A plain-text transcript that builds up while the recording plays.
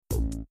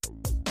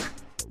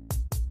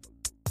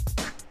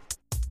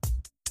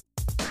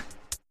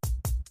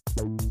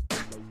Hi,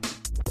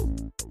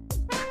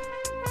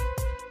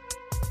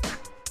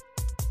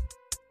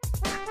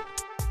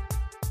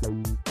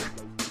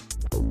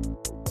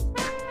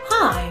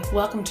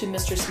 welcome to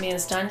Mistress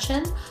Mia's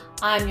Dungeon.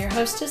 I'm your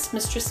hostess,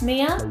 Mistress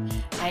Mia,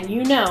 and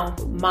you know,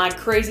 my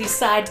crazy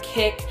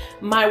sidekick,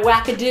 my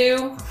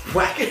wackadoo,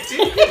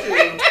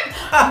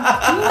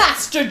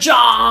 Master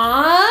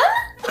John!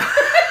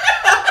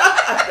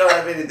 I don't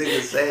have anything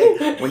to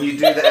say. When you do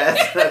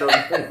that, I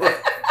don't know.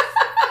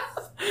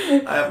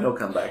 I have no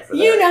comeback for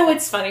that. You know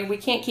it's funny. We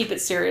can't keep it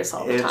serious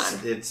all the time.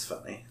 It's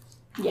funny.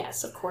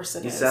 Yes, of course it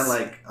is. You sound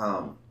like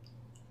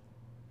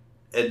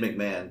Ed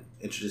McMahon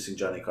introducing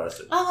Johnny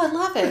Carson. Oh, I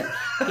love it.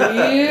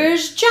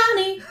 Here's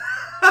Johnny.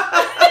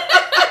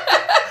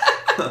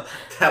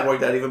 That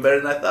worked out even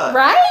better than I thought.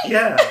 Right?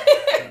 Yeah.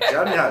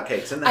 Johnny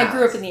Hotcakes in the I house.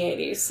 grew up in the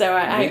 80s, so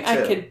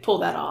I could pull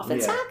that off. Yeah,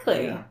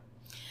 Exactly. yeah.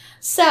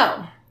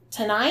 So,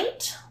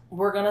 tonight,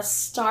 we're going to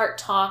start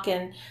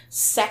talking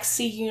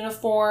sexy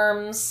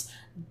uniforms,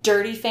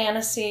 dirty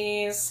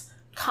fantasies,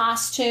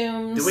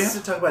 costumes. Do we have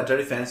to talk about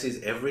dirty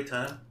fantasies every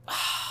time?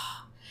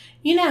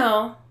 You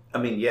know. I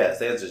mean, yes.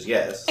 The answer is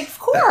yes. Of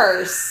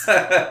course.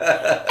 And,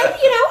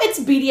 it's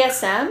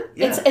BDSM.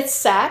 Yeah. It's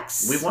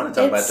sex. We want to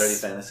talk about dirty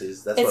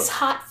fantasies. That's it's what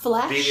hot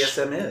flesh.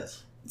 BDSM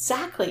is.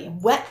 Exactly.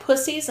 Wet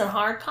pussies and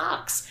hard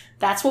cocks.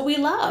 That's what we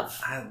love.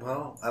 I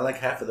like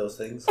half of those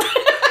things. Be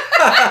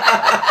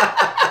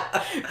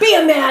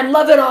a man.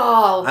 Love it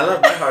all. I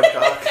love my hard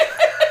cock.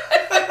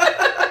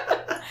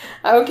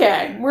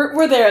 Okay.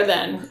 We're there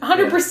then.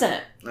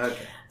 100%. Okay.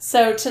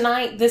 So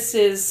tonight, this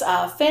is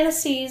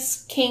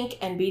fantasies, kink,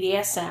 and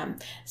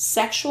BDSM.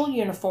 Sexual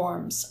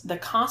uniforms, the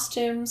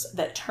costumes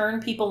that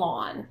turn people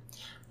on.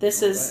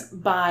 This is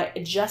by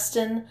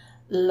Justin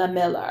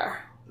LaMiller.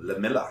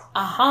 LaMiller.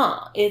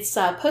 It's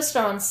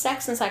posted on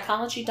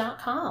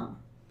sexandpsychology.com.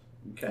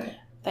 Okay.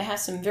 They have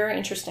some very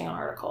interesting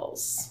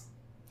articles.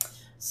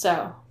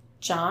 So,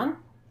 John?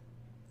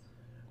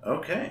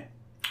 Okay.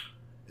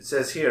 It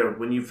says here,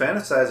 when you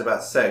fantasize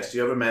about sex, do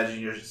you ever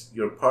imagine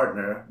your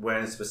partner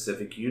wearing a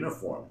specific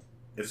uniform?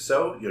 If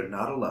so, you're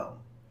not alone.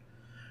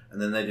 And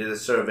then they did a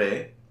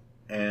survey,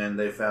 and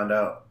they found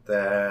out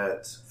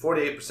that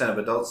 48% of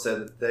adults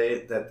said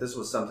that this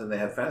was something they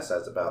had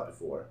fantasized about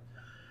before,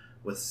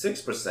 with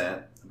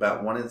 6%,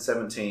 about 1 in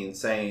 17,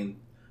 saying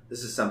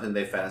this is something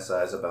they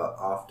fantasize about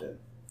often.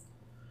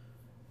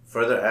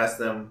 Further asked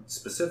them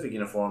specific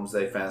uniforms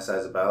they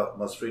fantasize about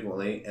most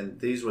frequently, and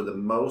these were the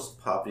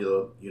most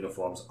popular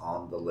uniforms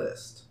on the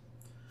list.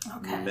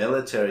 Okay.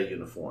 Military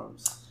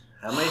uniforms.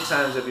 How many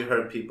times have you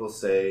heard people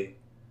say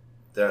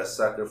they're a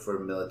sucker for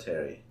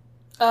military?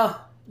 Oh,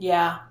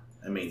 yeah.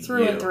 I mean,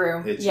 through and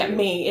through. It's yeah, you.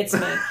 me. It's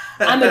me.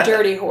 I'm a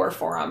dirty whore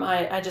for them.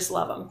 I just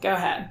love them. Go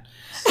ahead.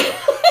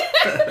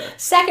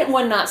 Second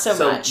one, not so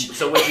much.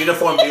 So which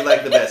uniform do you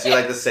like the best? You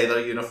like the sailor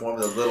uniform,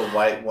 the little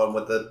white one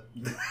with the...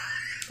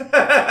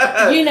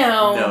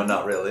 No,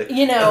 not really.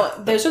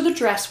 Those are the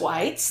dress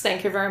whites.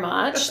 Thank you very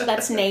much.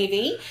 That's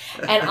Navy.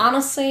 And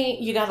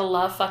honestly, you gotta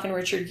love fucking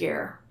Richard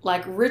Gere.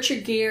 Like,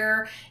 Richard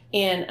Gere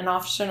in An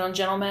Officer and a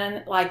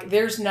Gentleman, like,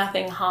 there's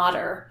nothing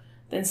hotter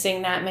than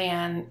seeing that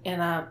man in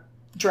a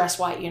dress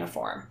white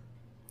uniform.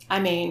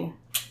 I mean,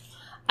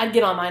 I'd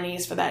get on my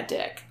knees for that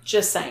dick.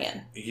 Just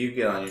saying. You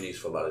get on your knees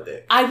for a lot of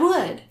dick. I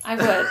would.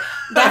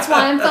 That's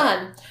why I'm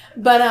fun.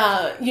 But,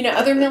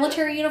 other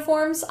military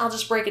uniforms, I'll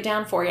just break it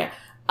down for you.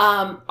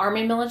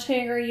 Army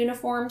military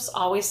uniforms,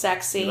 always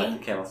sexy. You like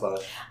the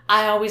camouflage?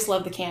 I always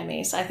love the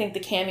camis. I think the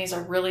camis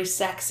are really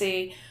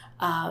sexy.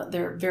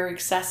 They're very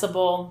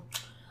accessible.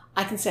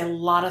 I can say a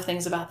lot of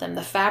things about them.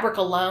 The fabric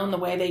alone, the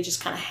way they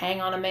just kind of hang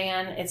on a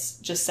man, it's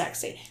just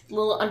sexy. The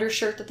little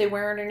undershirt that they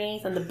wear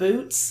underneath and the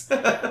boots.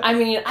 I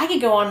mean, I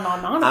could go on and on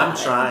and on about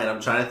it.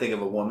 I'm trying to think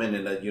of a woman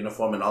in a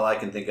uniform, and all I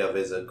can think of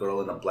is a girl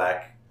in a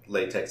black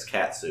latex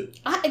catsuit.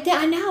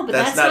 I know, but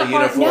that's not a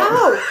hard.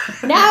 uniform.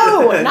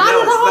 No, not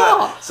at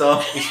all. Not.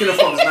 So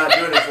uniform's not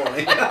doing it for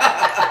me.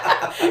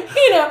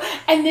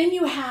 And then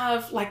you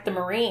have like the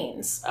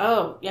Marines.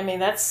 Oh, I mean,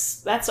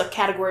 that's a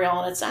category all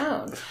on its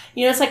own.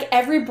 It's like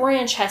every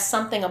branch has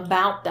something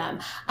about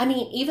them. I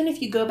mean, even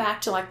if you go back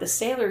to like the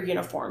sailor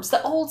uniforms,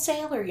 the old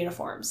sailor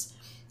uniforms,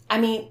 I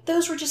mean,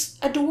 those were just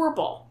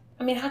adorable.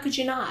 I mean, how could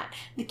you not?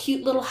 The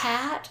cute little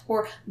hat,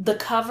 or the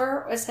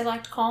cover, as they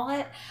like to call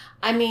it.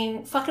 I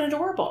mean, fucking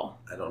adorable.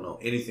 I don't know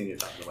anything you're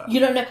talking about. You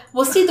don't know?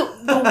 Well, see, the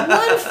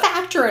one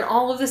factor in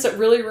all of this that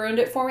really ruined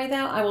it for me,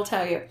 though, I will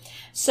tell you.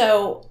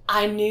 So,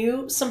 I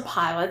knew some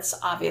pilots,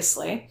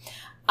 obviously,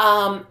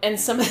 and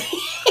some of the...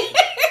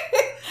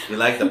 You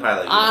like the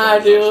pilot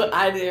uniforms,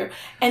 I do.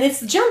 And it's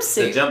the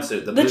jumpsuit.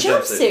 The blue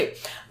jumpsuit.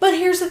 But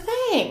here's the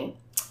thing.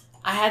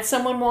 I had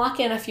someone walk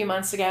in a few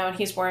months ago, and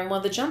he's wearing one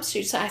of the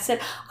jumpsuits. So I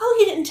said, "Oh,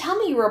 you didn't tell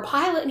me you were a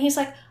pilot." And he's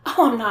like,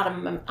 "Oh, I'm not.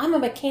 I'm a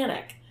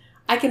mechanic.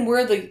 I can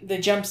wear the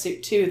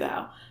jumpsuit too,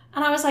 though."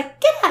 And I was like,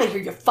 "Get out of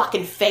here, you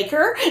fucking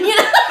faker!"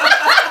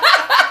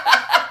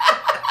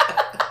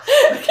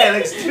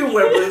 Mechanics do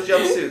wear blue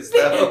jumpsuits,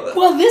 though.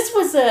 Well, this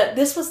was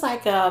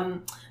like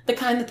the the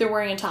kind that they're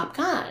wearing in Top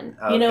Gun.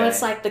 You know,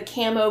 it's like the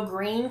camo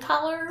green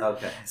color.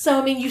 Okay. So,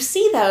 I mean, you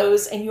see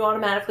those and you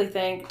automatically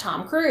think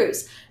Tom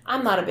Cruise.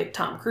 I'm not a big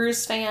Tom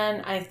Cruise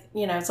fan.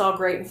 It's all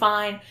great and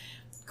fine.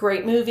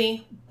 Great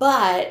movie.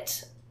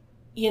 But,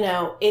 you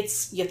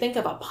think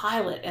of a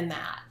pilot in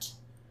that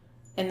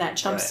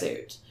jumpsuit.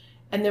 Right.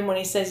 And then when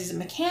he says he's a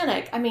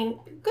mechanic, I mean,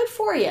 good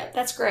for you.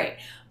 That's great.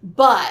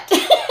 But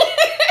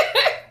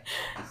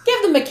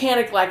give the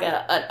mechanic like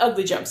an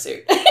ugly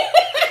jumpsuit.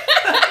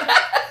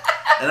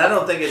 And I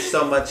don't think it's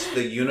so much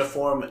the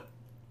uniform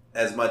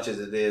as much as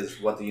it is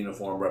what the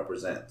uniform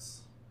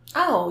represents.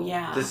 Oh,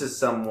 yeah. This is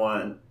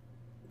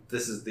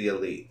the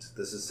elite.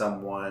 This is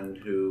someone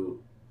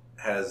who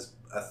has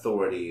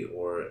authority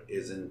or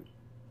is in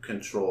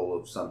control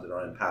of something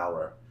or in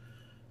power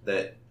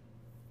that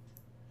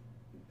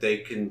they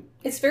can...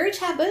 It's very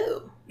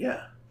taboo.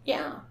 Yeah.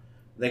 Yeah.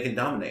 They can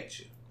dominate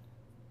you.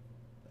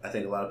 I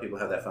think a lot of people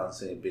have that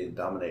fantasy of being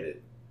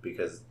dominated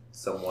because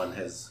someone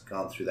has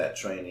gone through that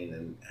training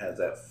and has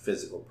that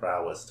physical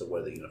prowess to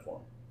wear the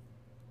uniform.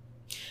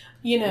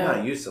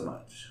 Not you so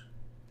much.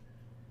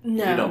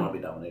 No. You don't want to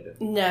be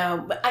dominated.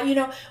 No. But,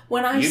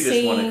 when I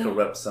see... You just want to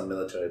corrupt some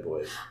military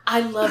boys. I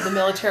love the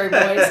military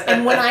boys.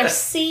 And when I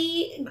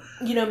see,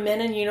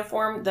 men in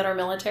uniform that are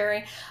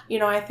military,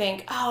 I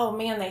think, oh,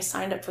 man, they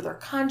signed up for their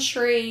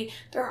country.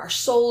 They're our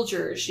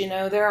soldiers,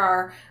 they're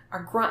our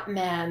grunt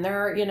men.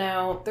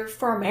 They're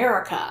for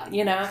America,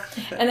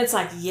 And it's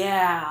like,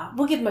 yeah,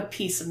 we'll give them a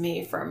piece of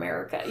me for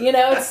America.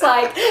 It's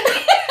like...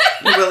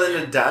 You're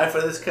willing to die for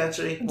this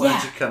country? Why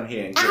don't you come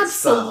here and get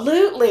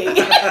absolutely.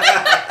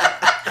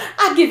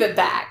 I'll give it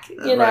back,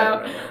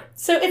 Right.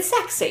 So it's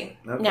sexy.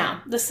 Okay.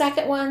 Now, the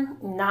second one,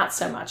 not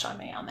so much on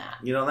me on that.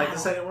 You don't like the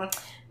second one?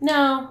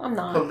 No, I'm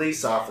not.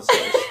 Police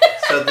officers.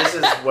 So this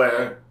is what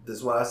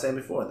I was saying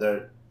before.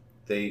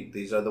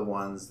 These are the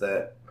ones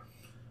that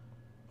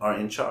are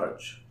in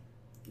charge.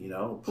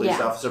 Police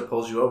officer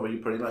pulls you over, you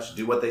pretty much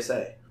do what they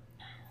say.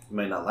 You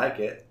may not like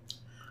it,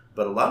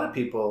 but a lot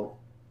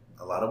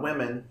of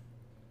women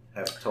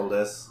have told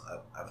us,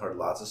 I've heard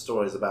lots of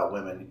stories about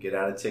women who get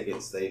out of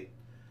tickets, they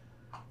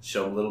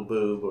show them a little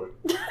boob or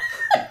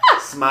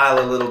smile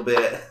a little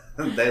bit.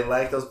 They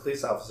like those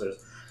police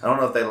officers. I don't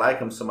know if they like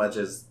them so much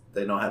as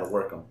they know how to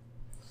work them.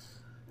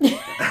 They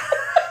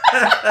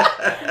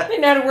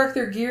know how to work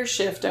their gear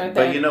shift, don't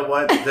they? But you know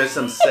what? There's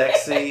some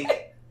sexy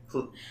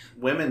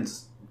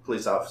women's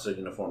police officer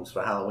uniforms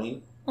for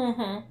Halloween.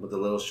 Mm-hmm. With the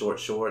little short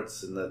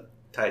shorts and the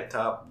tight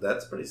top.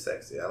 That's pretty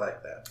sexy. I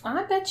like that.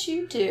 I bet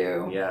you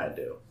do. Yeah, I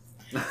do.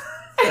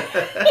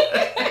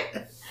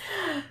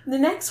 The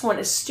next one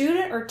is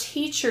student or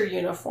teacher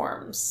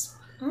uniforms.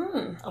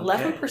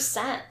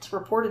 11%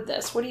 reported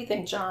this. What do you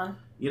think, John?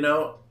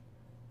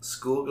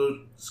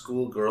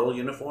 School girl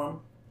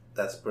uniform,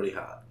 that's pretty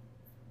hot.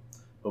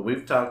 But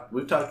we've talked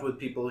with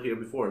people here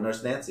before.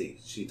 Nurse Nancy,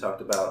 she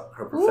talked about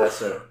her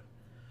professor. Oof.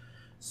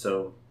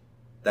 So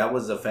that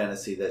was a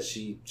fantasy that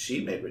she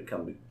made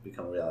become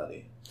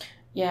reality.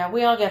 Yeah,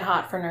 we all get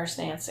hot for Nurse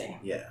Nancy.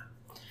 Yeah.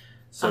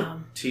 So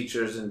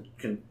teachers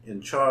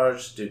in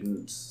charge,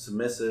 students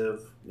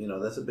submissive.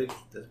 That's a big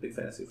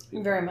fantasy for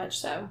people. Very much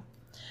so.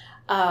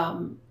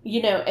 And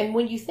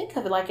when you think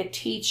of like a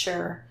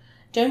teacher,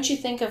 don't you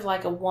think of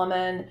like a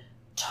woman,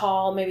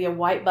 tall, maybe a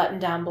white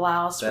button-down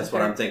blouse? That's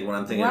what I'm thinking when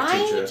I'm thinking of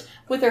teacher.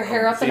 With her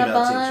hair up in a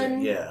bun.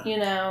 Teacher.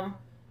 Yeah.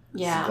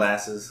 Yeah. Some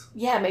glasses.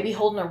 Yeah, maybe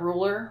holding a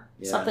ruler.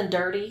 Yeah. Something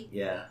dirty.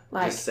 Yeah.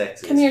 Like, just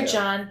sexy. Come here,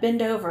 John.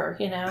 Bend over.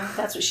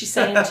 That's what she's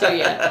saying to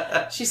you.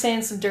 She's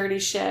saying some dirty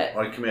shit.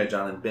 Or come here,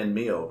 John, and bend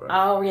me over.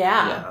 Oh,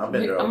 yeah. Yeah, I'll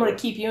bend her over. I'm going to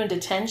keep you in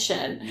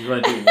detention. You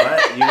going to do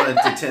what? You going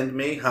to detain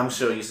me? I'm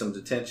showing you some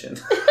detention.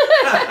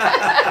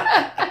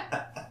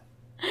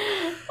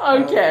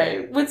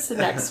 Okay. What's the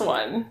next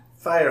one?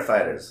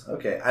 Firefighters.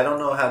 Okay. I don't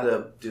know how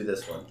to do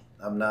this one.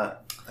 I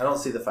don't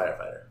see the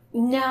firefighter.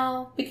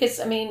 No,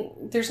 because,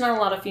 there's not a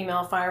lot of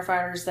female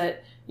firefighters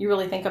that you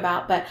really think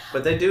about, but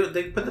they do.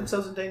 They put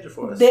themselves in danger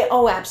for us.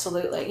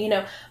 Absolutely.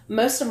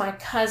 Most of my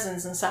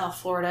cousins in South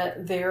Florida,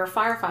 they're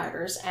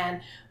firefighters, and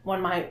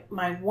when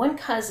my one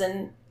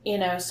cousin,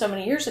 so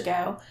many years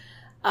ago,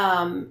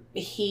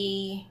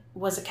 he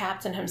was a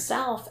captain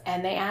himself,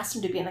 and they asked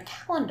him to be in the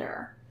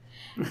calendar.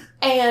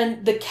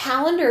 And the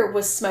calendar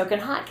was smoking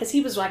hot because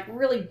he was like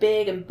really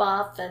big and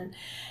buff and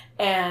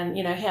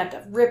he had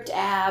the ripped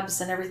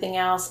abs and everything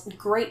else,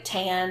 great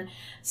tan.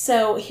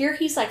 So here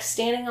he's like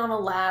standing on a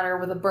ladder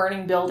with a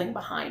burning building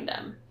behind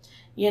him,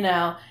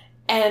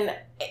 and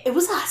it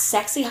was a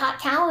sexy hot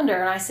calendar.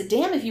 And I said,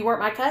 damn, if you weren't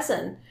my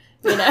cousin,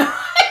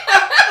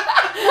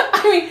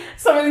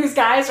 some of these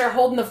guys are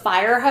holding the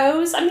fire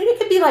hose. It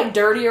could be like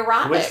dirty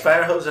erotic. Which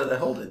fire hose are they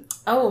holding?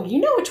 Oh, you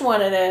know which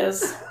one it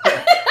is.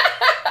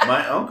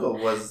 My uncle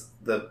was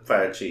the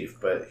fire chief,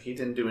 but he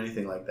didn't do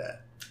anything like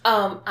that.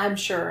 I'm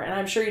sure, and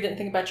I'm sure you didn't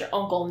think about your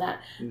uncle in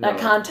that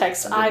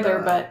context either.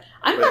 Not. But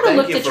I'm going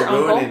to look at your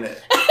uncle.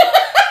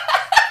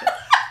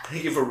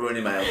 Thank you for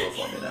ruining my uncle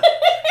for me. Now.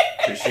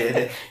 Appreciate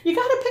it. You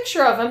got a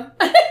picture of him.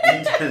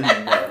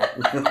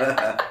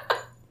 No.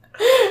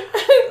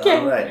 Okay.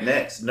 All right,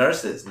 next,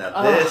 nurses.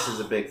 Now, this is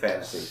a big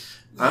fantasy.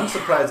 I'm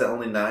surprised that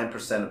only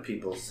 9% of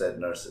people said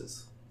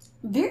nurses.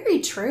 Very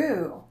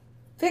true.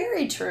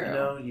 Very true. You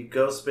know, you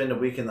go spend a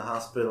week in the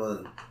hospital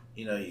and,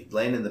 you know, you're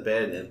laying in the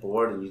bed and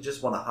bored and you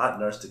just want a hot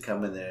nurse to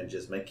come in there and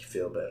just make you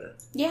feel better.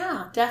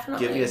 Yeah,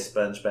 definitely. Give you a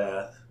sponge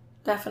bath.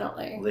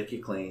 Definitely. Lick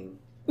you clean.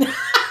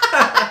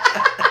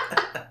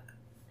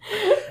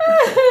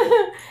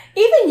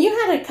 Even you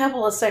had a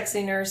couple of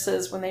sexy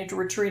nurses when they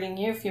were treating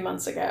you a few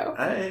months ago.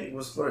 I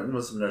was flirting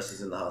with some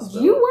nurses in the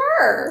hospital. You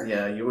were.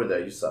 Yeah, you were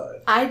there. You saw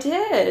it. I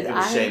did. It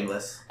was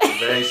shameless.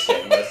 Very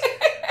shameless.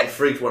 It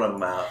freaked one of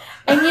them out.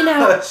 And you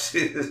know,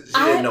 she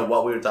didn't know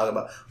what we were talking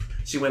about.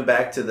 She went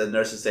back to the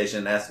nurse's station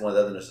and asked one of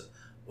the other nurses,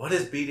 "What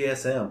is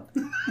BDSM?"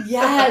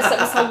 Yes, that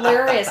was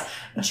hilarious.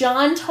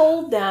 John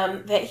told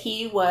them that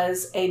he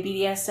was a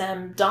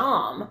BDSM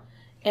dom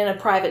in a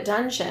private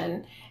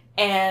dungeon.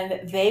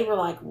 And they were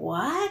like,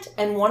 what?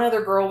 And one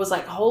other girl was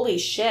like, holy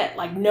shit,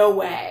 like, no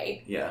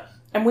way. Yeah.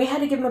 And we had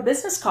to give him a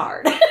business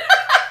card.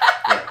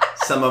 Yeah.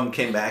 Some of them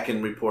came back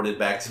and reported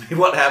back to me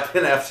what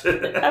happened after.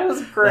 That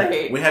was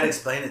great. Like, we had to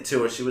explain it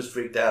to her. She was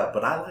freaked out,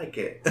 but I like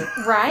it.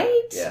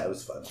 Right? Yeah, it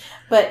was fun.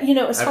 But, you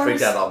know, as far I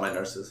freaked as... out all my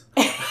nurses.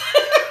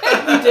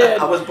 You did.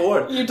 I was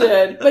bored. You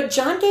did. But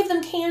John gave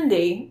them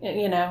candy,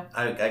 you know.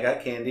 I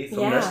got candy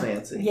from Nurse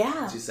Nancy.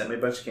 Yeah. She sent me a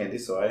bunch of candy,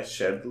 so I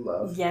shared the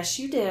love. Yes,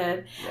 you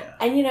did. Yeah.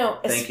 And, you know...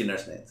 Thank you,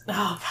 Nurse Nancy.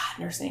 Oh,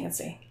 God, Nurse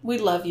Nancy. We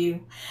love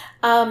you.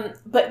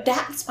 But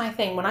that's my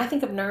thing. When I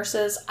think of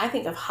nurses, I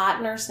think of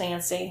hot Nurse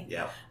Nancy.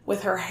 Yeah.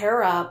 With her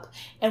hair up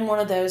and one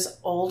of those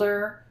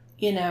older,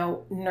 you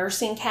know,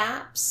 nursing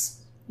caps.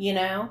 You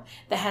know,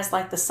 that has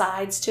like the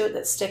sides to it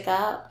that stick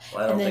up.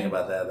 Well, I don't think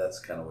about that. That's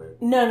kind of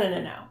weird. No.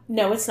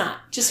 No, it's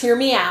not. Just hear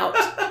me out.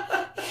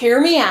 Hear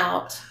me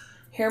out.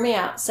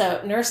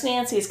 So Nurse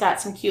Nancy's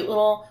got some cute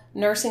little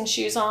nursing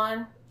shoes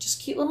on.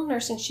 Just cute little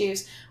nursing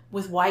shoes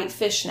with white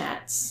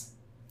fishnets.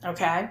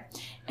 Okay?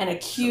 And a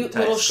cute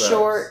little scrubs.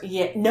 short...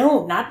 Yeah,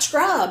 no, not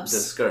scrubs. The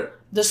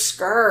skirt. The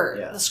skirt.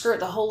 Yeah. The skirt,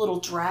 the whole little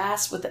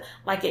dress with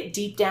like it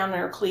deep down in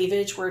her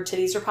cleavage where her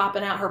titties are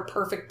popping out. Her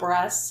perfect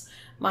breasts,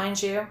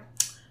 mind you.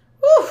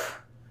 Whew.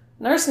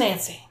 Nurse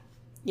Nancy.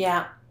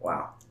 Yeah.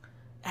 Wow.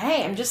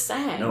 Hey, I'm just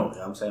saying. No,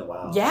 I'm saying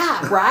wow.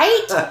 Yeah,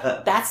 right?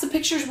 That's the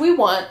pictures we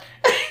want.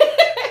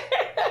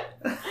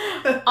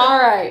 All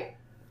right.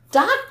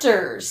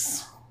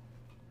 Doctors.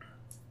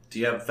 Do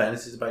you have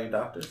fantasies about your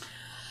doctors?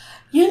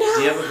 You know.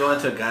 Do you ever go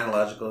into a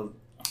gynecological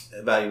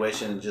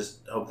evaluation and just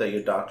hope that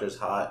your doctor's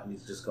hot and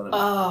he's just going to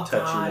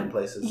touch you in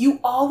places?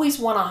 You always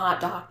want a hot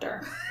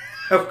doctor.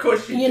 Of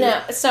course you do. You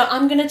know, so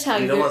I'm going to tell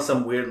you. You don't want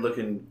some weird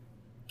looking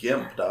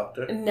gimp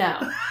doctor.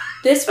 No.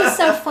 This was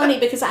so funny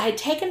because I had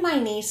taken my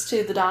niece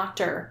to the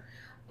doctor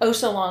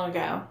so long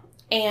ago.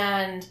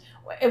 And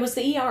it was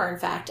the ER, in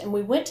fact. And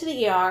we went to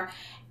the ER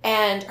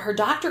and her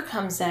doctor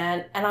comes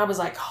in and I was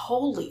like,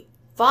 holy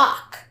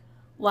fuck.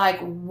 Like,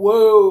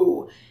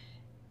 whoa.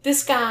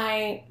 This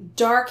guy,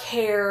 dark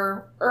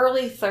hair,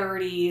 early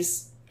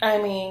 30s.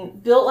 I mean,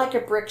 built like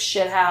a brick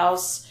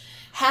shithouse.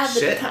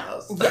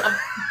 Shithouse? Yeah,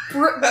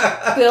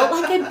 built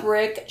like a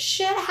brick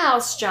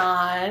shithouse,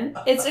 John.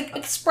 It's an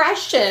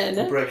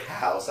expression. Brick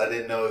house. I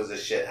didn't know it was a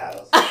shit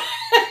house.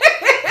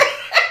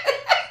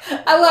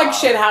 I like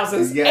shit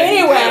houses. Yeah,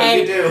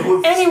 anyway, you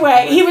do.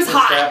 Anyway, he was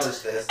hot.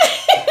 This.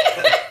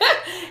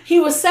 He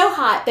was so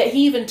hot that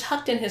he even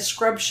tucked in his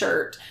scrub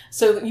shirt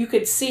so that you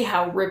could see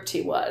how ripped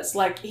he was.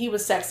 Like, he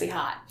was sexy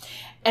hot.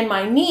 And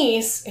my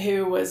niece,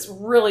 who was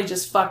really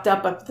just fucked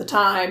up at the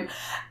time,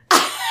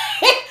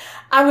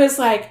 I was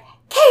like,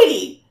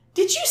 Katie,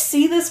 did you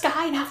see this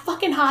guy and how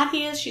fucking hot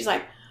he is? She's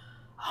like,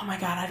 oh my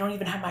God, I don't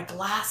even have my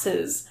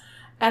glasses.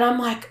 And I'm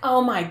like,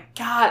 oh my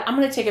God, I'm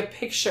going to take a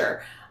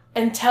picture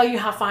and tell you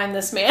how fine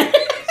this man is.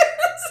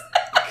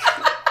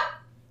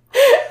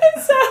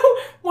 And so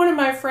one of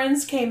my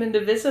friends came in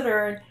to visit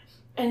her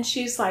and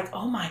she's like,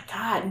 oh my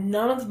God,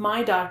 none of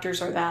my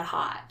doctors are that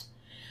hot.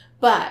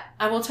 But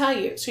I will tell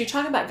you, so you're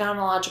talking about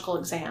gynecological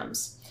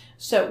exams.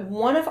 So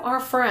one of our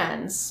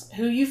friends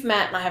who you've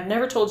met, and I have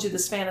never told you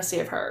this fantasy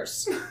of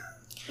hers,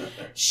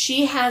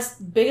 she has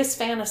the biggest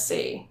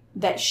fantasy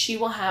that she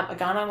will have a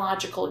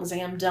gynecological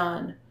exam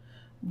done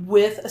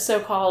with a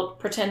so-called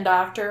pretend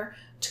doctor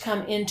to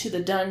come into the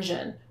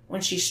dungeon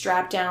when she's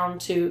strapped down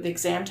to the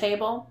exam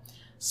table,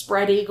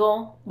 spread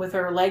eagle with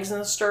her legs in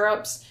the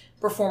stirrups,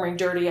 performing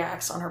dirty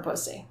acts on her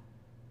pussy.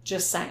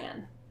 Just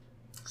saying.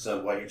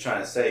 So what you're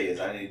trying to say is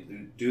I need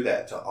to do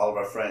that to all of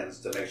our friends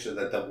to make sure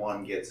that the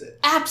one gets it.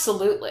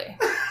 Absolutely.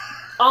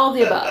 All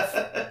the above.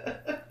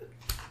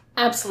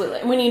 Absolutely.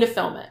 And we need to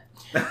film it.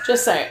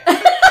 Just saying.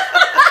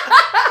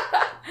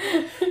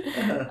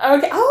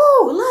 Okay.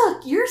 Oh,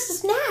 look. Yours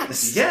is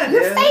next. Yeah,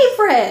 Your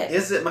favorite.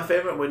 Is it my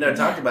favorite? We never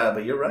talked about it,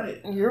 but you're right.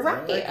 You're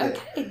right.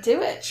 Okay,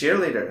 do it.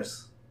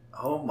 Cheerleaders.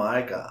 Oh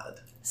my God.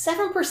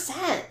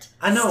 7%.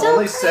 I know, Still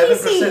only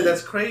crazy. 7%.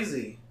 That's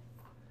crazy.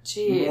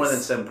 Jeez. More than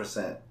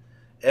 7%.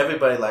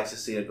 Everybody likes to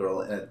see a girl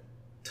in a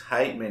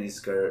tight mini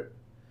skirt,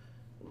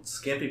 with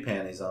skimpy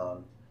panties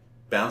on,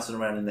 bouncing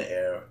around in the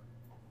air,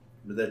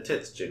 with their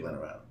tits jiggling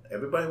around.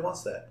 Everybody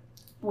wants that.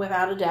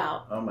 Without a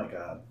doubt. Oh my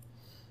God.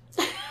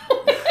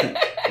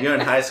 You're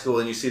in high school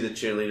and you see the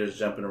cheerleaders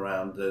jumping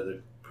around.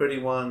 The pretty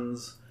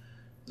ones,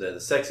 the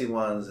sexy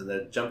ones, and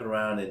they're jumping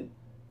around and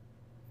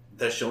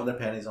they're showing their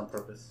panties on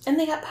purpose. And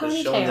they got They're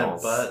ponytails. showing their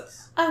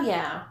butts. Oh,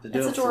 yeah. They're It's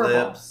doing adorable.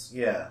 flips.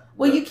 Yeah.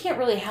 Well, you can't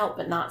really help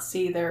but not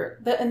see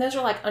and those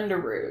are like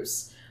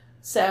underoos.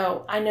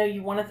 So I know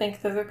you want to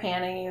think they're their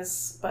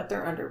panties, but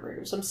they're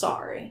underoos. I'm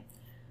sorry.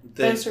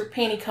 Those are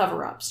panty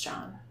cover-ups,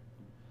 John.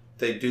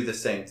 They do the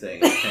same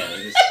thing as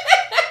panties.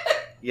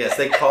 Yes,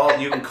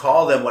 you can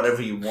call them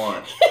whatever you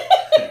want.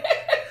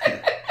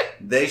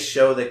 They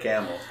show the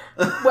camel.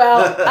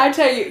 Well, I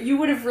tell you, you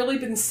would have really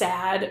been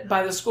sad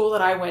by the school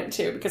that I went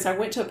to, because I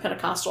went to a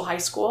Pentecostal high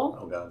school.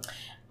 Oh, God.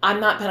 I'm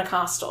not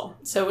Pentecostal,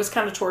 so it was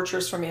kind of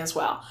torturous for me as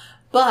well.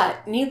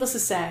 But needless to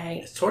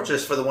say, It's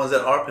torturous for the ones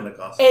that are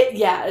Pentecostal.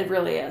 it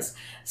really is.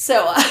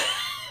 So,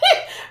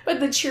 but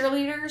the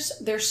cheerleaders,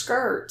 their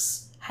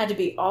skirts had to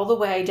be all the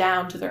way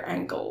down to their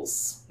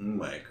ankles. Oh,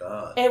 my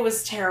God. It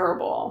was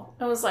terrible.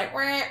 It was like,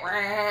 wah,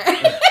 wah.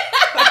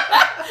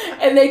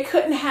 And they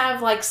couldn't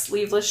have like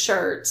sleeveless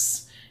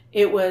shirts.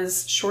 It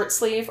was short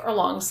sleeve or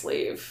long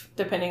sleeve,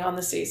 depending on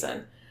the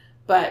season.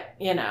 But,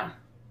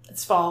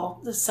 it's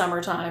fall, it's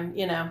summertime,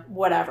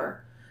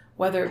 whatever.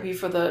 Whether it be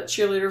for the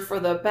cheerleader for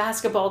the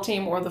basketball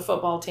team or the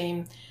football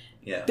team.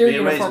 Yeah. Their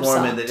Being raised uniforms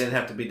Mormon, sucked. they didn't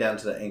have to be down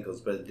to the ankles,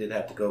 but it did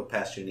have to go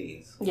past your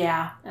knees.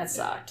 Yeah, that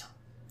sucked.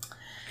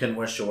 Couldn't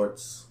wear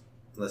shorts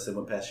unless they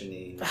went past your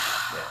knees.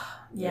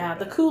 Yeah,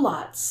 the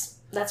culottes.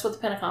 That's what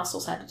the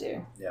Pentecostals had to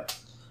do. Yeah.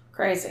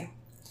 Crazy.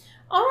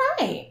 All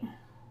right.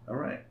 All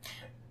right.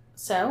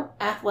 So,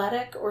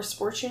 athletic or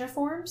sports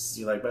uniforms?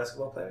 You like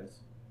basketball players?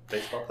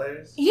 Baseball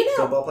players? You know,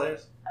 Football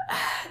players?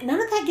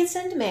 none of that gets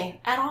into me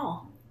at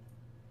all.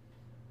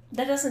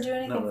 That doesn't do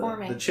anything Not really. for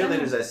me. The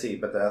cheerleaders I see,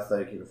 but the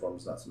athletic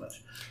uniforms not so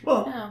much.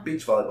 Well, No.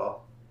 beach volleyball.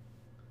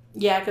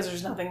 Yeah, because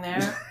there's nothing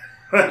there.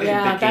 Right?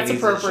 Yeah, that's Bikinis and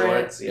appropriate.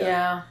 shorts,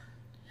 Yeah.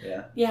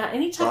 Yeah. Yeah,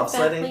 any type of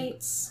Bobsledding?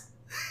 athletes.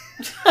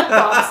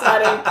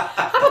 Bobsledding.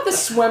 How about the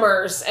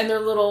swimmers and their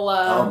little...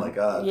 Oh my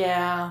God.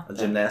 Yeah.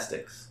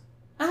 Gymnastics.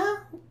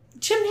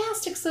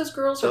 Gymnastics, those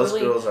girls Those are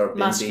really girls are bendy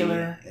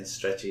muscular. and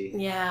stretchy.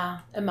 Yeah,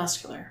 and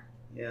muscular.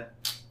 Yeah.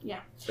 Yeah.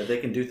 But they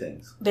can do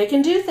things. They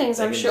can do things,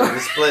 They I'm can sure. do the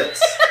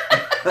splits.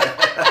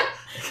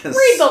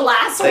 Read the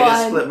last They one.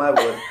 can split my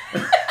wood.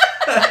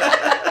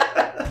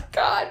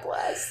 God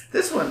bless.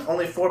 This one,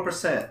 only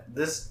 4%.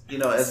 This,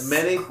 as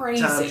many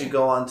Crazy. times you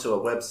go onto a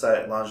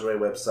website, lingerie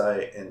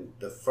website, and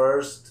the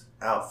first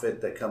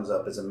outfit that comes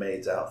up is a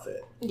maid's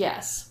outfit.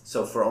 Yes.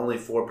 So for only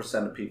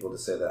 4% of people to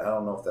say that, I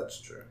don't know if that's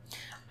true.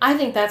 I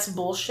think that's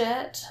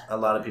bullshit. A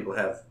lot of people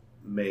have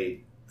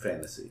maid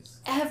fantasies.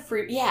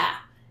 Every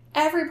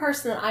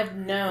person that I've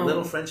known.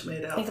 Little French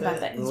maid outfit. Think about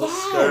that. Little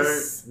Yes.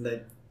 skirt. And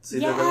they see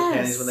their little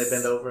panties when they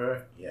bend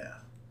over. Yeah.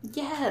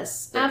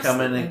 Yes, They're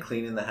absolutely. coming and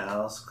cleaning the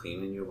house,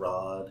 cleaning your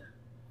rod,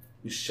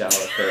 your shower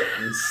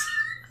curtains.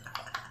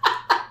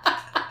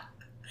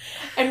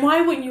 And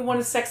why wouldn't you want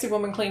a sexy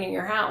woman cleaning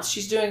your house?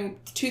 She's doing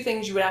two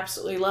things you would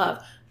absolutely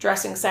love.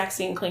 Dressing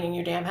sexy and cleaning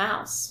your damn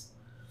house.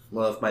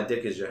 Well, if my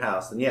dick is your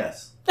house, then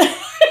yes.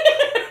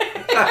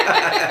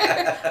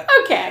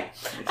 Okay.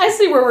 I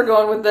see where we're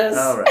going with this.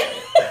 All right.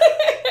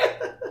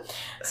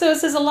 So it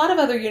says a lot of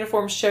other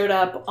uniforms showed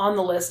up on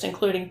the list,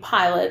 including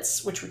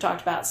pilots, which we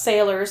talked about,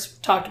 sailors,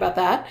 talked about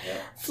that, Yeah.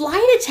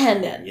 flight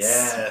attendants.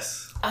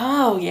 Yes.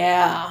 Oh,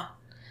 yeah.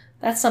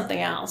 That's something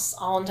else,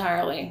 all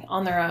entirely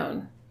on their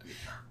own.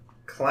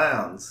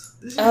 Clowns.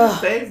 This is Ugh. your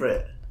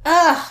favorite.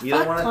 Ugh, You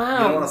fuck don't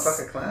clowns. want to fuck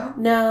a clown?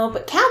 No,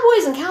 but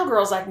cowboys and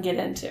cowgirls I can get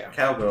into.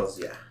 Cowgirls,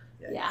 yeah.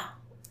 Yeah.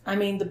 I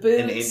mean, the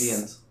boots. And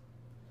Indians.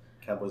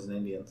 Cowboys and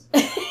Indians.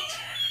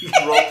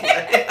 Role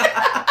play.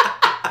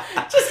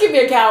 Just give me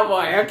a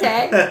cowboy,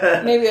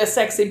 okay? Maybe a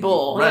sexy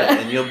bull. Right,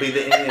 and you'll be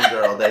the Indian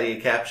girl that he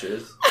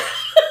captures.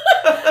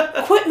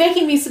 Quit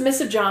making me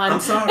submissive, John. I'm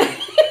sorry.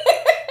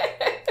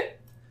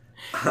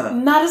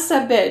 Not a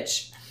sub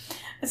bitch.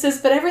 It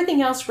says, but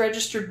everything else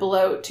registered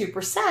below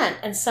 2%,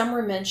 and some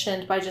were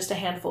mentioned by just a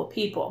handful of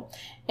people.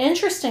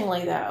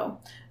 Interestingly, though,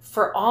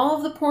 for all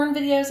of the porn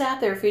videos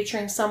out there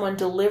featuring someone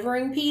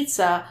delivering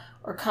pizza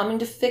or coming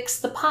to fix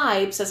the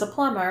pipes as a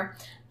plumber,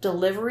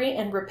 delivery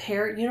and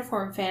repair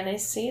uniform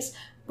fantasies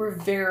were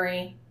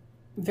very,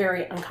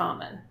 very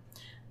uncommon.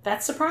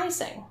 That's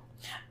surprising.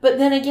 But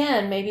then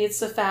again, maybe it's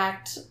the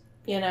fact,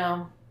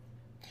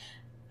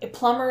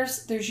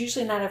 plumbers, there's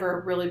usually not ever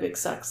a really big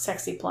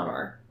sexy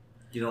plumber.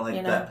 You don't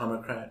like that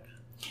plumber crack?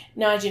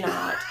 No, I do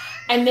not.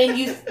 And then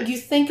you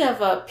think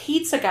of a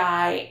pizza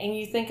guy, and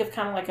you think of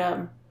kind of like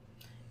a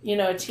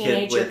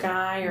teenager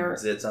guy or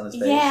zits on his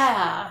face.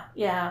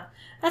 Yeah.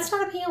 That's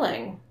not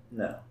appealing.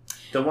 No,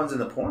 the ones in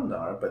the porn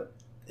are, but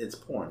it's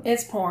porn.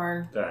 It's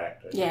porn. They're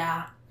actors.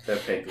 Yeah. They're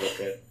paid to look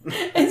at.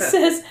 It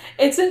says,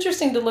 it's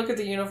interesting to look at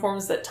the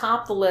uniforms that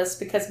top the list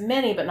because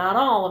many, but not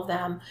all of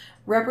them,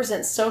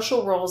 represent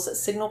social roles that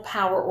signal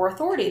power or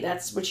authority.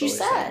 That's what you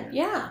said.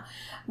 Yeah.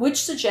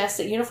 Which suggests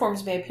that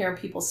uniforms may appear in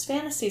people's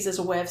fantasies as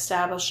a way of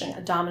establishing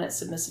a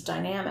dominant-submissive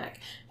dynamic.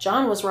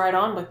 John was right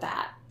on with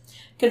that.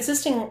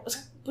 Consistent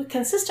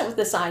with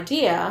this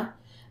idea,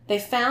 they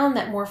found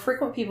that more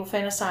frequent people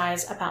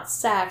fantasize about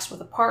sex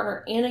with a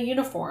partner in a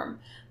uniform.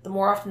 The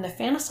more often they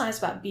fantasize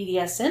about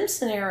BDSM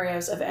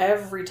scenarios of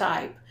every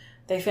type,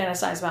 they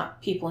fantasize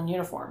about people in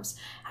uniforms.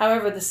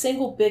 However, the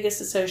single biggest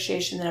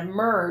association that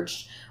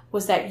emerged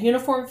was that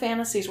uniform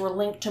fantasies were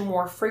linked to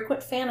more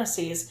frequent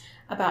fantasies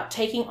about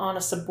taking on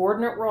a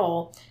subordinate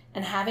role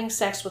and having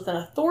sex with an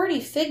authority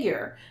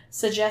figure,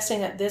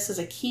 suggesting that this is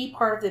a key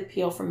part of the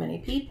appeal for many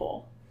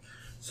people.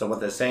 So what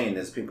they're saying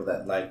is people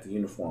that like the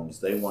uniforms,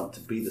 they want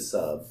to be the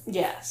sub.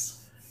 Yes.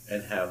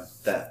 And have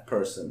that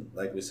person,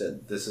 like we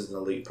said, this is an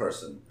elite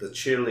person. The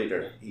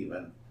cheerleader,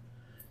 even,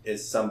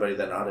 is somebody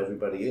that not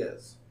everybody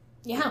is.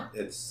 Yeah.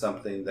 It's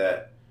something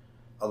that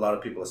a lot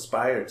of people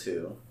aspire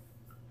to,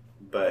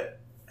 but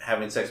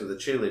having sex with a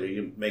cheerleader,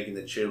 you're making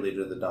the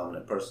cheerleader the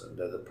dominant person.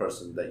 They're the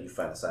person that you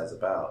fantasize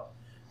about.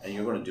 And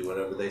you're going to do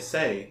whatever they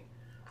say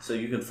so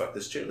you can fuck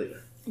this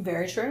cheerleader.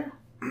 Very true.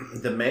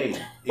 The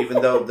maid,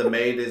 even though the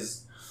maid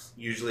is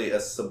usually a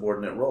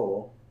subordinate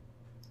role,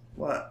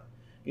 what?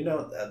 You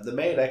know, the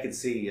maid I could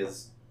see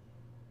is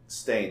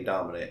staying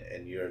dominant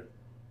and you're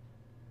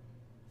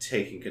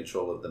taking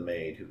control of the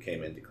maid who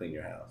came in to clean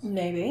your house.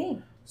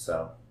 Maybe.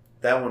 So,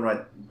 that one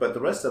right. But the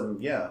rest of them,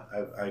 yeah,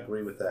 I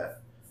agree with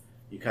that.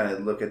 You kind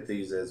of look at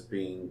these as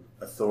being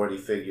authority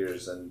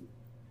figures and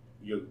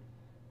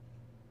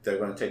they're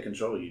going to take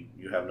control.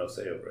 You have no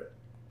say over it.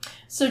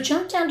 So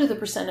jump down to the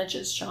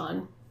percentages,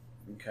 John.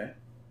 Okay.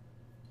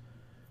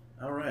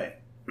 All right.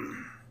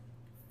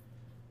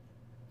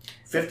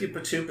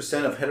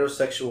 52% of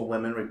heterosexual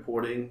women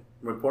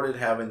reported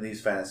having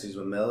these fantasies,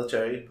 with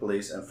military,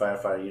 police, and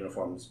firefighter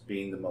uniforms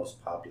being the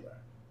most popular.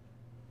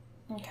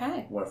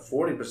 Okay. Where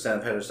 40%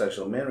 of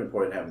heterosexual men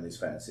reported having these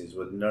fantasies,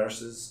 with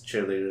nurses,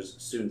 cheerleaders,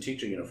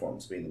 student-teacher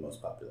uniforms being the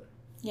most popular.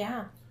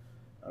 Yeah.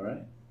 All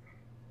right.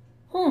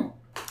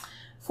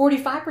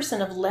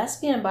 45% of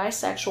lesbian and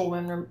bisexual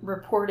women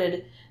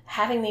reported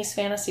having these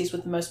fantasies,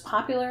 with the most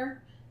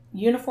popular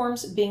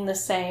uniforms being the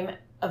same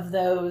of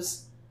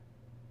those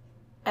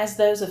of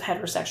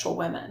heterosexual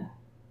women.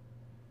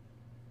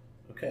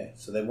 Okay,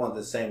 so they want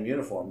the same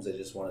uniforms, they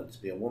just want it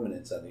to be a woman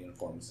inside the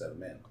uniform instead of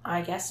men.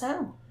 I guess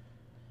so.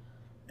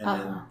 And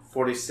then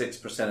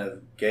 46%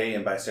 of gay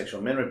and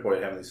bisexual men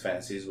reported having these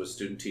fantasies, with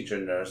student, teacher,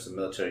 nurse, and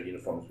military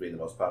uniforms being the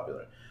most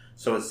popular.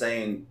 So it's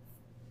saying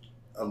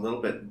a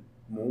little bit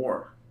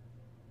more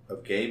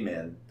of gay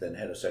men than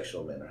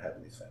heterosexual men are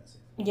having these fantasies.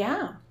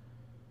 Yeah.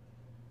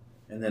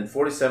 And then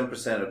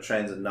 47% of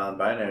trans and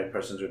non-binary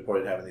persons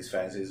reported having these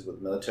fantasies,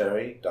 with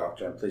military,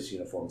 doctor, and police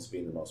uniforms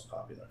being the most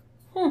popular.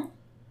 All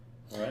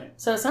right.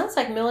 So it sounds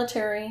like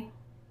military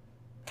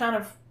kind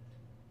of,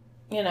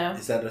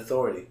 Is that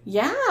authority?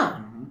 Yeah.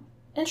 Mm-hmm.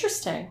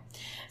 Interesting.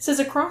 It says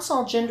across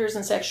all genders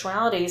and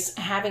sexualities,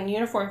 having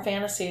uniform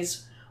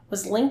fantasies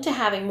was linked to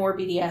having more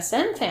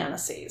BDSM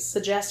fantasies,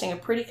 suggesting a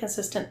pretty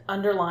consistent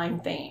underlying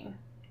theme.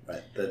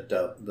 Right.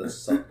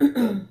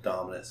 The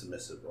dominant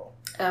submissive role.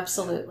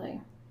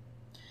 Absolutely.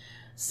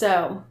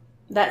 So,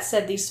 that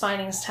said, these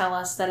findings tell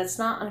us that it's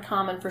not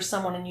uncommon for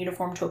someone in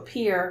uniform to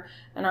appear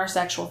in our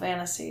sexual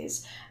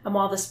fantasies. And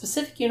while the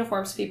specific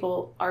uniforms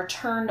people are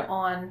turned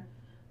on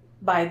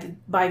by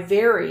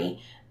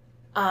vary,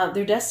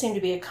 there does seem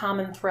to be a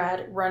common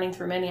thread running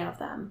through many of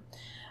them,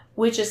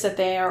 which is that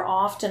they are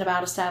often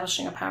about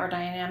establishing a power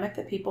dynamic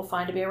that people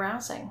find to be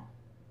arousing.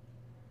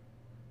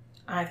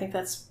 I think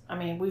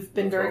we've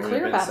been very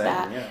clear about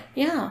that.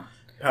 Yeah.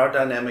 Power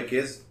dynamic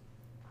is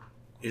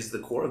the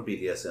core of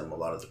BDSM a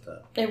lot of the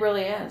time. It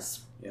really is.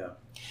 Yeah.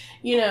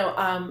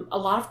 A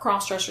lot of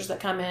cross-dressers that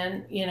come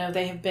in,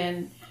 they have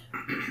been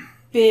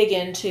big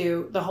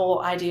into the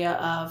whole idea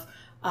of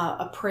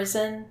a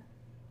prison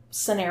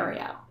scenario,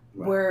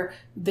 right, where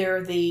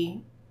they're the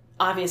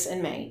obvious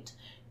inmate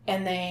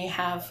and they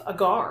have a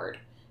guard,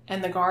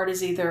 and the guard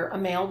is either a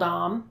male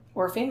dom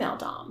or a female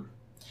dom.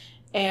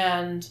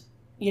 And,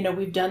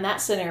 we've done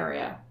that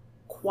scenario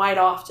quite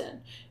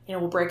often.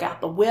 We'll break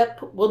out the whip.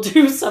 We'll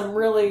do some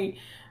really,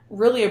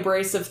 really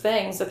abrasive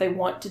things that they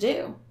want to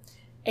do.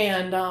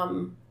 And,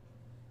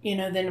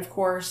 then of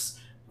course,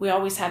 we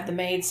always have the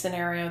maid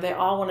scenario. They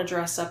all want to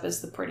dress up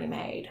as the pretty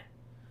maid.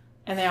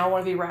 And they all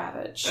want to be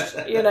ravaged.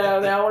 They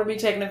all want to be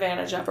taken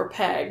advantage of or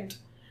pegged.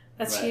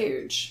 That's right.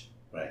 Huge.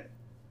 Right.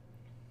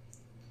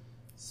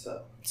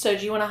 So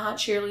do you want a hot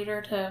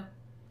cheerleader to,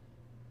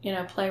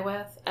 play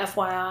with?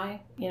 FYI,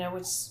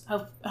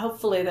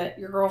 hopefully that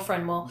your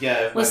girlfriend will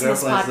listen to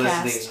this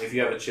podcast. Listening, if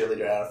you have a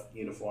cheerleader out of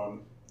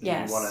uniform,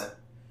 yes, you want to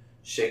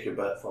shake your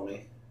butt for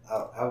me,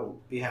 I will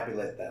be happy to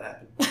let that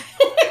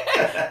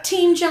happen.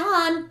 Team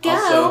John, go!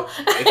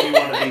 Also, if you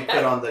want to be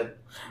put on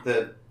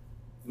the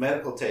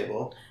medical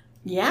table,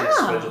 yeah,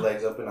 spread your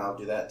legs open, I'll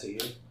do that to you.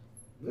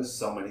 There's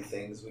so many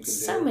things we can do.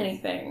 So many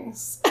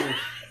things.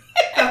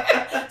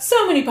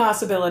 So many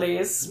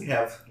possibilities. We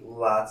have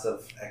lots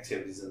of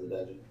activities in the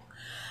dungeon.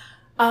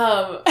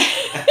 I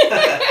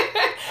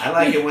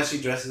like it when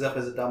she dresses up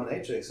as a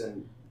dominatrix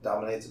and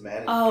dominates a man.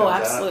 And comes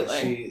absolutely.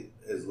 Out and she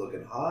is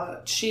looking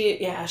hot. She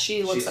looks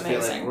She's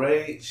amazing. feeling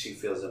great. She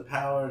feels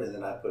empowered, and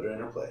then I put her in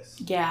her place.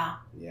 Yeah.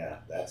 Yeah,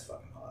 that's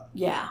fucking hot.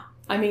 Yeah.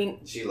 I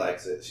mean, she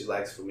likes it. She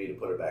likes for me to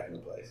put her back in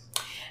her place.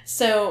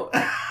 So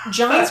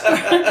John's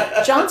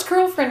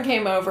girlfriend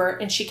came over,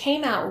 and she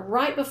came out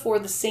right before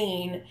the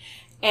scene,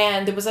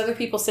 and there was other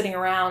people sitting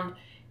around,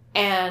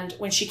 and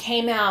when she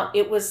came out,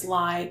 it was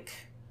like,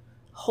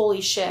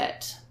 holy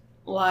shit.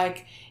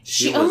 Like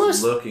she was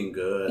almost looking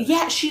good.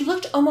 Yeah, she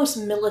looked almost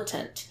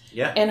militant.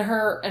 Yeah. In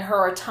her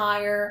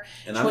attire,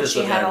 and I'm what just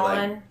she had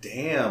on. Like,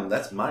 damn,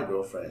 that's my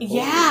girlfriend. Holy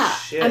yeah.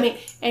 shit. I mean,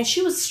 and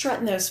she was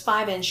strutting those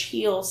 5-inch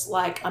heels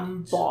like a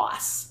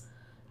boss.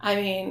 I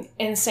mean,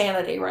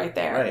 insanity right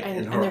there. Right.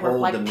 And they were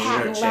like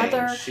patent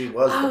leather. She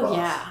was the boss.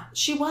 Yeah,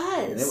 she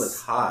was. And it was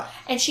hot.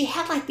 And she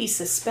had like these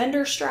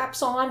suspender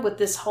straps on with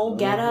this whole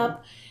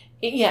getup.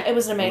 It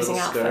was an amazing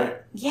outfit.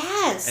 Skirt.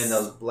 Yes. And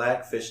those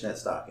black fishnet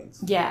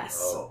stockings. Yes.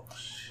 Oh,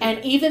 shit.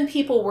 And even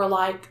people were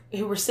like,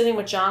 who were sitting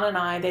with John and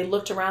I, they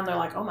looked around, they're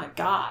like, oh my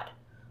God,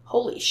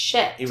 holy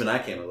shit. Even I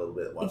came a little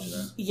bit watching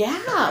her.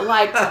 Yeah,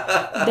 like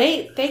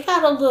they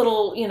got a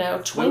little, twinkle in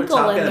there. We were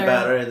talking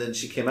about her, and then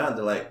she came out, and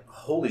they're like,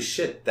 holy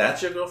shit,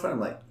 that's your girlfriend?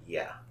 I'm like,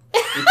 yeah.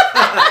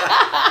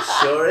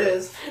 Sure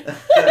is.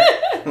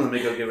 Let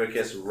me go give her a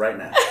kiss right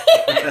now.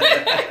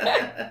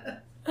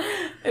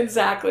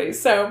 Exactly.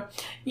 So,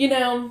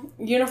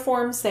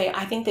 uniforms,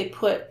 I think they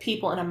put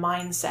people in a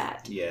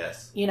mindset.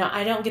 Yes.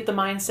 I don't get the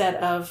mindset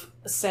of,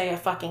 say, a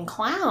fucking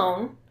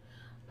clown,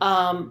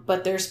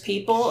 but there's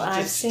people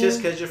I've seen.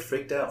 Just because you're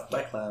freaked out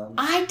by clowns.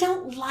 I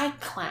don't like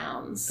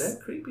clowns. They're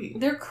creepy.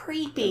 They're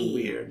creepy.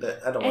 They're weird.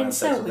 I don't want to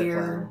so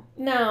weird.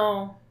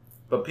 No.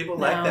 But people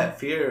like that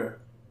fear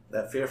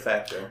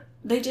factor.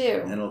 They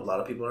do. And a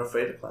lot of people are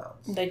afraid of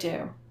clowns. They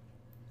do.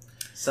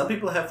 Some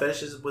people have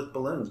fetishes with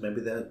balloons.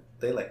 Maybe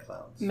they like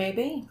clowns.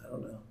 Maybe. I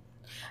don't know.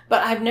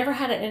 But I've never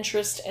had an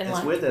interest in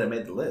It's weird that it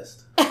made the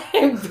list.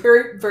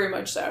 Very, very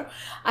much so.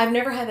 I've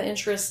never had the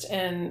interest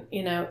in,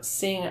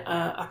 seeing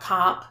a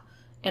cop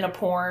in a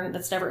porn.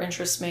 That's never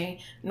interested me.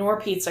 Nor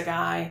Pizza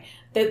Guy.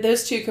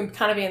 Those two can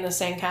kind of be in the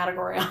same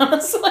category,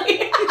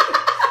 honestly.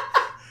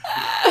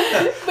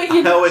 But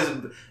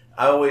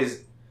I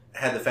always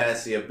had the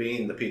fantasy of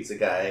being the pizza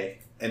guy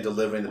and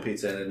delivering the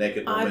pizza, and a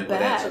naked woman would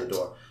answer the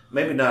door.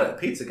 Maybe not a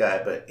pizza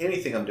guy, but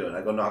anything I'm doing, I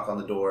go knock on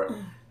the door,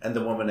 and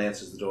the woman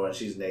answers the door, and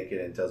she's naked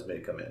and tells me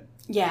to come in.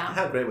 Yeah.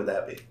 How great would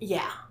that be?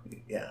 Yeah.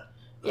 Yeah.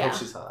 I hope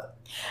she's hot.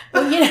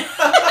 Well,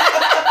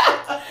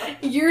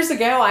 years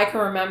ago, I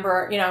can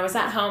remember, I was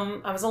at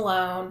home, I was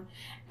alone,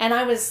 and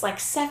I was like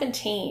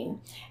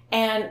 17,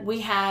 and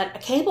we had a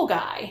cable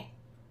guy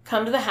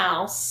come to the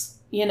house,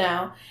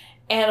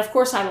 and of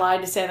course I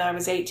lied to say that I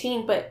was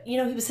 18, but, he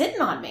was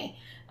hitting on me.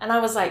 And I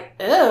was like,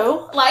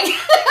 ew, like,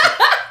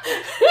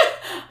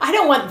 I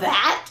don't want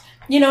that.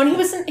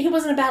 And he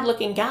wasn't a bad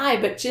looking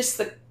guy, but just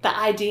the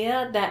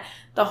idea that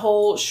the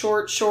whole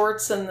short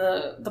shorts and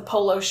the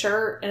polo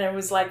shirt, and it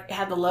was like, it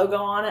had the logo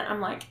on it. I'm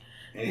like,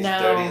 and he's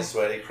dirty and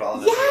sweaty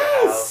crawling into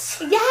your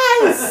house.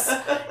 Yes.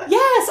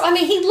 Yes. I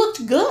mean, he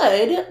looked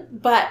good,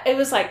 but it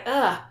was like,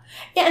 ugh.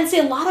 Yeah. And see,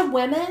 a lot of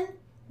women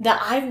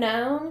that I've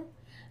known,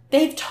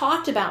 they've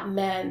talked about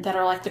men that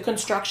are like the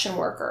construction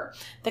worker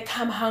that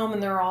come home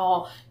and they're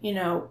all,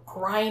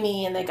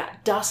 grimy and they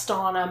got dust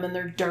on them and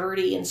they're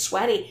dirty and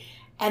sweaty.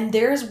 And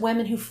there's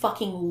women who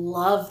fucking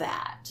love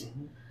that.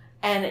 Mm-hmm.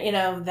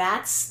 And,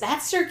 that's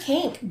their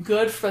kink.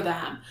 Good for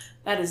them.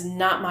 That is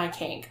not my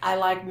kink. I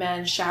like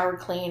men showered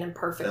clean and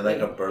perfectly. They're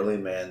like a burly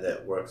man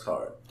that works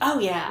hard. Oh,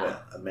 yeah. Yeah,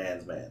 a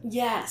man's man.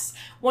 Yes.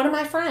 One of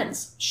my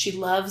friends, she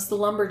loves the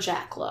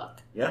lumberjack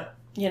look. Yeah.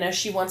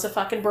 She wants a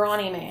fucking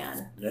brawny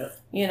man. Yeah.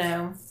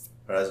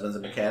 Her husband's a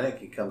mechanic.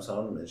 He comes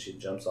home and she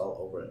jumps all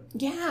over him.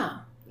 Yeah.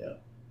 Yeah.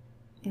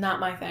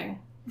 Not my thing.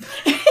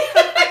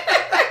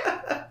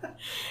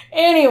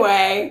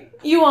 Anyway,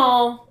 you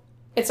all,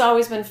 it's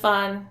always been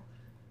fun.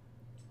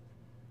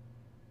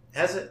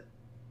 Has it?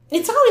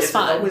 It's always Is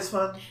fun. It always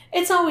fun?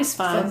 It's always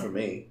fun. It's fun for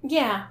me.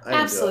 Yeah, I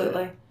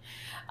absolutely.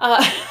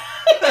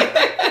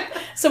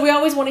 So we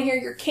always want to hear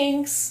your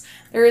kinks.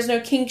 There is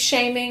no kink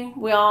shaming.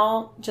 We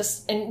all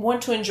just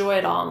want to enjoy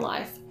it all in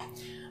life.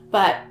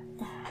 But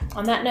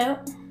on that note,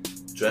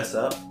 dress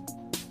up,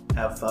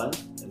 have fun,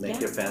 and make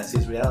your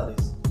fantasies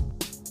realities.